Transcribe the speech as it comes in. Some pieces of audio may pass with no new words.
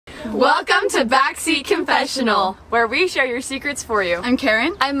Welcome to Backseat Confessional, where we share your secrets for you. I'm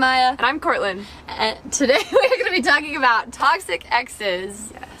Karen. I'm Maya. And I'm Courtland. And today we're going to be talking about toxic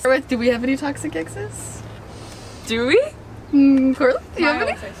exes. Yes. Do we have any toxic exes? Do we? Courtland, do you have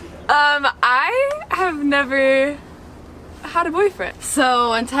any? I have never had a boyfriend. So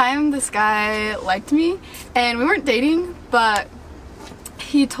one time this guy liked me and we weren't dating, but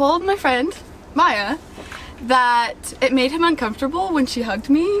he told my friend, Maya, that it made him uncomfortable when she hugged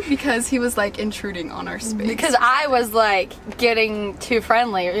me because he was like intruding on our space. Because I was like getting too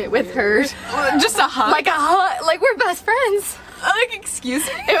friendly with her. Just a hug? Like a hug. Like we're best friends. Like, excuse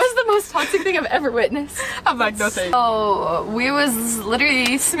me? It was the most toxic thing I've ever witnessed. I'm like, no thanks. Oh, we was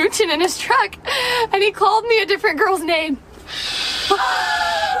literally smooching in his truck and he called me a different girl's name.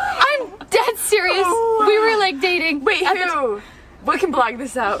 I'm dead serious. We were like dating. Wait, who? We can blog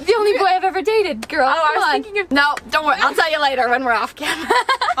this out. The only boy I've ever dated, girl. Oh, I was thinking of... No, don't worry. I'll tell you later when we're off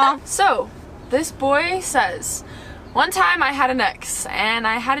camera. So, this boy says, one time I had an ex and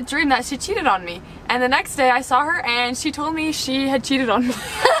I had a dream that she cheated on me. And the next day I saw her and she told me she had cheated on me. A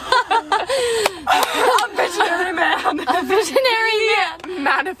visionary man. A visionary man.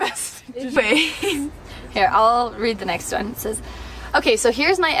 Manifested. Wait. Here, I'll read the next one. It says, okay, so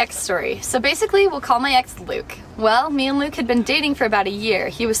here's my ex story. So basically, we'll call my ex Luke. Well, me and Luke had been dating for about a year.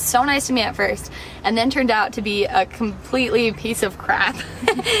 He was so nice to me at first, and then turned out to be a completely piece of crap.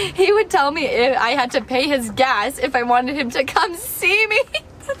 He would tell me I had to pay his gas if I wanted him to come see me.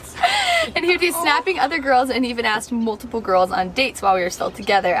 And he'd be snapping other girls and even asked multiple girls on dates while we were still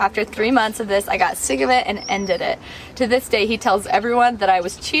together. After 3 months of this, I got sick of it and ended it. To this day, he tells everyone that I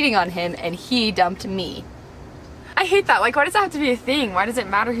was cheating on him and he dumped me. I hate that. Like, why does that have to be a thing? Why does it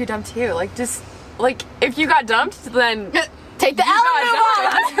matter who dumped you? Like, just, like, if you got dumped, then... Take the L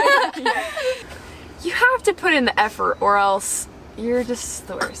and move on! You have to put in the effort or else you're just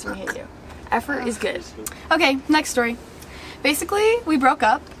the worst. We hate you. Effort is good. Okay, next story. Basically, we broke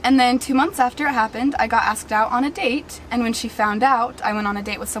up, and then 2 months after it happened, I got asked out on a date, and when she found out I went on a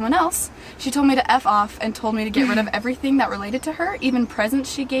date with someone else, she told me to F off and told me to get rid of everything that related to her, even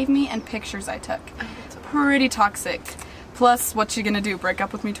presents she gave me and pictures I took. Pretty toxic. Plus, what's she gonna do, break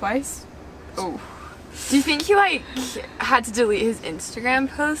up with me twice? Oh. Do you think he, like, had to delete his Instagram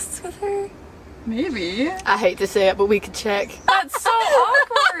posts with her? Maybe. I hate to say it, but we could check. That's so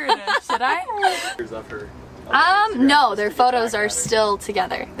awkward. Should I? No, their photos are still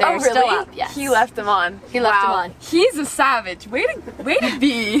together. They're still up, yes. He left them on. He left them on. He's a savage. Way to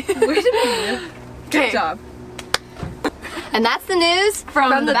be. Way to be. Good job. And that's the news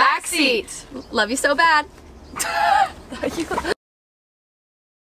from the the backseat. Love you so bad.